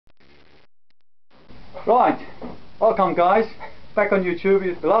Right, welcome guys, back on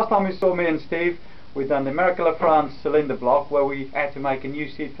YouTube. The last time you saw me and Steve, we done the Miracle of France cylinder block where we had to make a new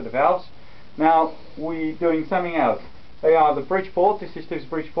seat for the valves. Now we're doing something else. They are the Bridgeport. This is Steve's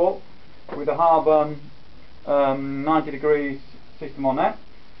Bridgeport with a Harbor 90 degrees system on that.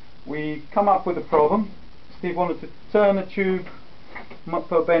 We come up with a problem. Steve wanted to turn the tube,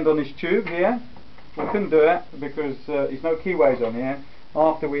 put a bend on this tube here. We couldn't do it because there's no keyways on here.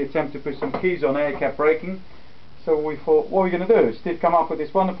 After we attempted to put some keys on it kept breaking. So we thought, what are we going to do? Steve come up with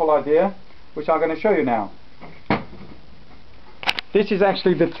this wonderful idea, which I'm going to show you now. This is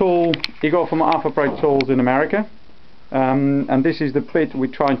actually the tool you got from Alpha Brake Tools in America. And this is the bit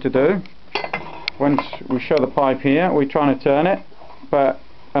we're trying to do. Once we show the pipe here, we're trying to turn it. But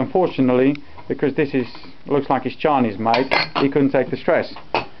unfortunately, because this looks like it's Chinese made, he couldn't take the stress.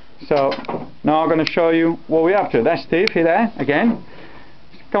 So now I'm going to show you what we're up to. That's Steve, here there, again.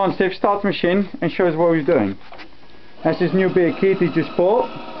 Come on Steve, start the machine and show us what we're doing. That's his new big kit he just bought.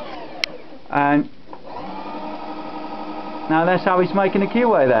 And now that's how he's making the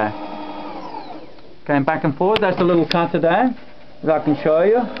keyway there. Going back and forth, that's the little cutter there, as I can show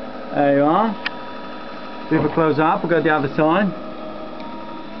you. There you are. Bit of a close up, we'll go the other side.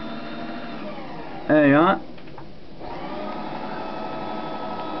 There you are.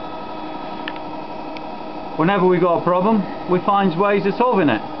 Whenever we got a problem, we find ways of solving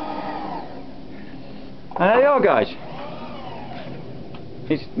it. And there you are guys.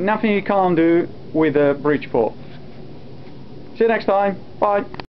 It's nothing you can't do with a Bridgeport. See you next time. Bye.